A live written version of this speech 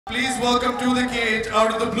Please welcome to the cage,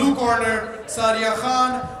 out of the blue corner, Sariya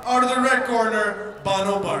Khan, out of the red corner,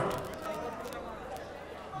 Bano Bout.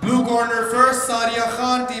 Blue corner first, Sariya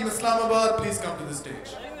Khan, Team Islamabad, please come to the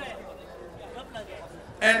stage.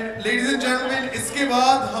 And ladies and gentlemen, इसके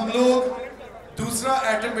बाद हम लोग दूसरा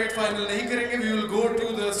atom weight final नहीं करेंगे. We will go to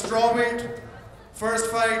the straw weight.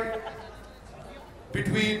 First fight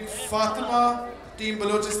between Fatima, Team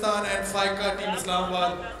Balochistan, and Faika, Team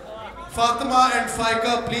Islamabad. Fatima and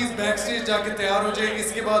Faika, please backstage जाके तैयार हो जाए.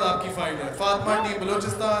 इसके बाद आपकी fight है. Fatima, Team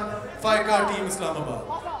Balochistan, Faika, Team Islamabad.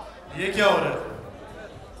 ये क्या हो रहा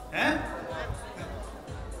है?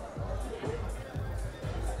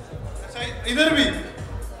 अच्छा इधर भी.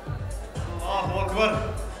 अल्लाहु अकबर.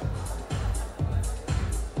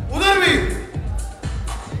 उधर भी.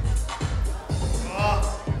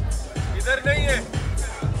 इधर नहीं है.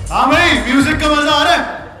 हाँ भाई म्यूजिक का मजा आ रहा है.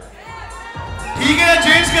 ठीक है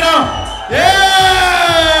चेंज कराओ.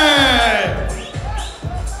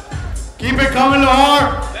 Keep it coming, Lahore,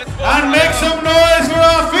 and make some noise for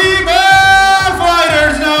our female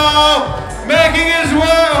fighters now, making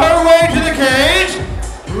her way to the cage,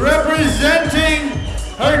 representing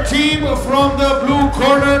her team from the blue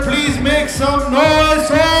corner. Please make some noise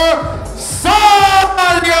for Sajjaad.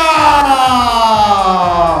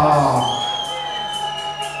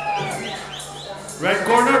 Red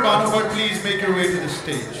corner, Bano, please make your way to the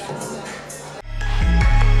stage.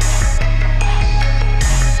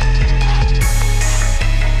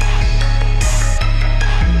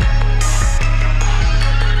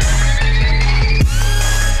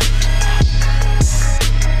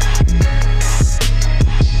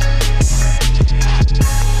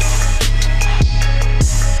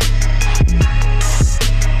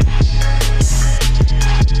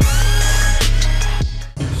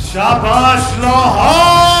 Shabash Lahore!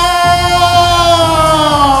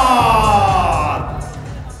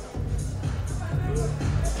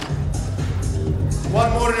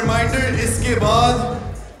 One more reminder, इसके बाद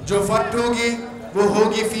जो fight होगी वो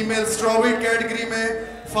होगी female strawweight category में.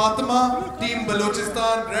 Fatima team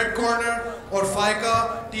Balochistan red corner और फाइका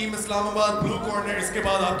team Islamabad blue corner. इसके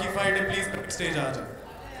बाद आपकी फाइट है. प्लीज स्टेज आ जाए.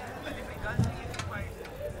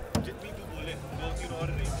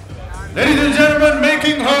 Ladies and gentlemen,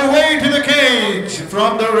 making her way to the cage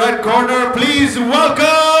from the red corner, please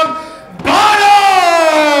welcome Bano!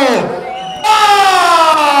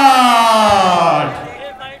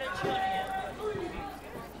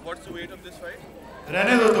 What's the weight of this fight?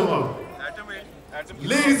 Rehne do tum ab. Atom weight.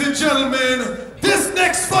 Ladies and gentlemen, this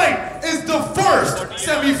next fight is the first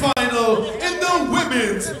semi-final in the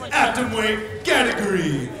women's atomweight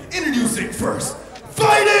category. Introducing first,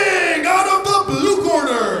 fighting out of the blue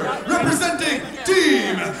corner, representing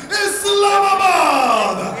Team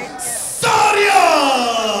Islamabad, Sariya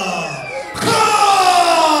Khan,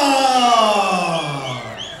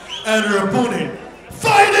 and her opponent,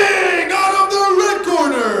 fighting out of the red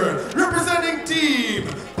corner, representing Team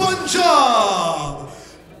Punjab,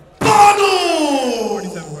 Bano.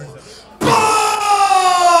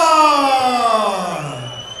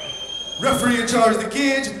 Referee in charge of the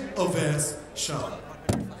cage, Shayan.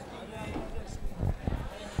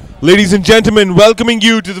 Ladies and gentlemen, welcoming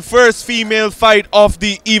you to the first female fight of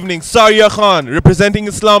the evening. Sariya Khan, representing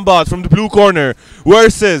Islamabad from the blue corner,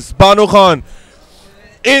 versus Bano Khan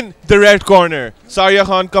in the red corner. Sariya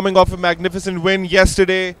Khan coming off a magnificent win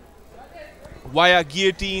yesterday via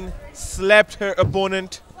guillotine, slept her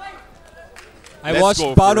opponent. I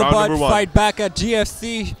watched Bano Bout fight back at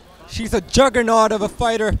GFC. She's a juggernaut of a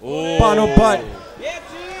fighter, Bano Bout.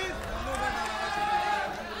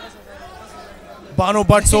 Bano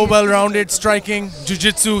Bout so well-rounded, striking,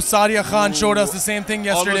 jiu-jitsu. Sariya Khan showed us the same thing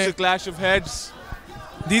yesterday. Almost a clash of heads.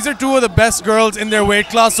 These are two of the best girls in their weight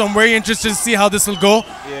class, so I'm very interested to see how this will go.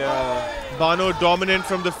 Yeah, Bano dominant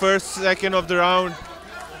from the first second of the round.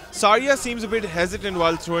 Sariya seems a bit hesitant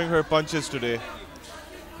while throwing her punches today.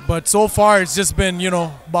 But so far, it's just been,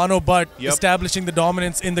 Bano Bout establishing the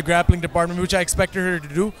dominance in the grappling department, which I expected her to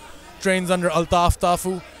do. Trains under Altaf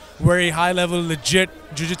Tafu, very high-level, legit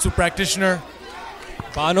jiu-jitsu practitioner.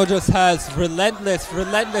 Bano just has relentless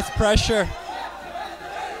pressure.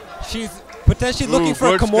 She's potentially looking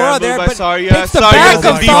for a Kimura there, but takes the back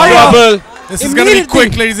of Sariya. This is going to be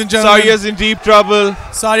quick, ladies and gentlemen. Sariya's in deep trouble.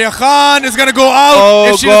 Sariya Khan is going to go out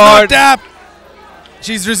if she does not tap.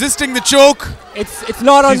 She's resisting the choke. It's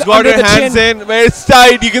not She's got her hands in where it's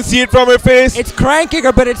tight. You can see it from her face. It's cranking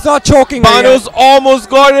her, but it's not choking her. Bano's almost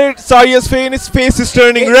got it. Sariya's face is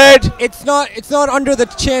turning red. It's not under the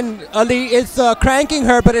chin, Ali. It's cranking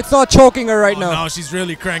her, but it's not choking her right now. No, she's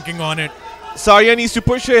really cranking on it. Sariya needs to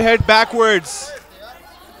push her head backwards.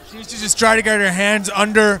 She's just trying to get her hands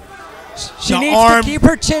under She the needs arm. to keep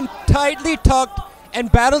her chin tightly tucked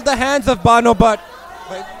and battle the hands of Bano, but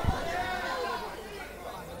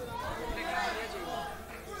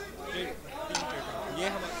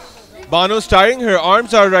Bano's tiring her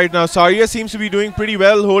arms out right now. Sariya seems to be doing pretty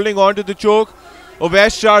well, holding on to the choke.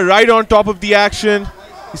 Uwais Shah right on top of the action.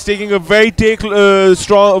 He's taking a very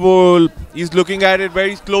strong. He's looking at it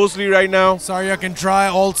very closely right now. Sariya can try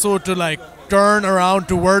also to like turn around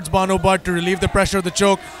towards Bano Butt to relieve the pressure of the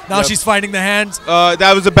choke. Now she's fighting the hands.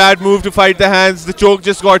 That was a bad move to fight the hands. The choke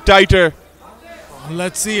just got tighter.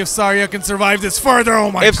 Let's see if Sariya can survive this further.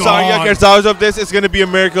 Oh my God. If Sariya gets out of this, it's going to be a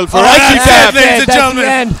miracle for her. her. Ladies and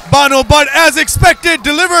gentlemen, Bano Butt, as expected,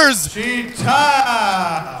 delivers. She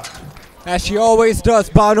tapped. As she always does,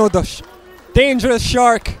 Bano, the dangerous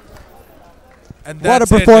shark. And what a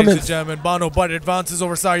that's performance. Ladies and gentlemen, Bano Butt advances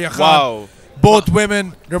over Sariya Khan. Wow. Both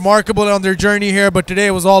women remarkable on their journey here, but today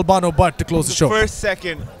it was all Bano Butt to close the show. First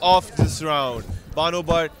second of this round, Bano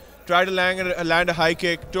Butt tried to land a high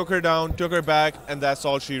kick, took her down, took her back, and that's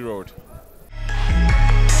all she wrote.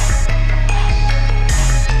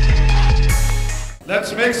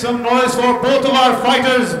 Let's make some noise for both of our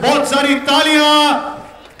fighters. बहुत सारी तालियां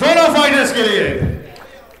दोनों fighters के लिए.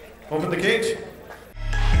 Open the cage.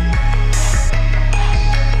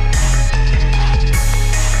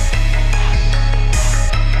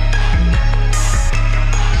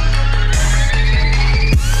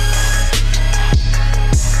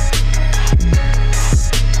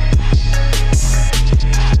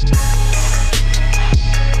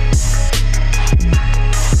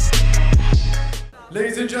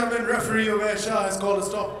 Ladies and gentlemen, referee Uwais Shah has called a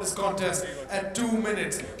stop this contest at 2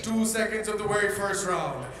 minutes, 2 seconds of the very first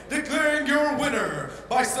round. Declaring your winner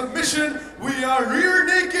by submission, we are rear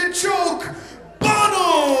naked choke,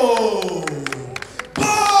 Bano!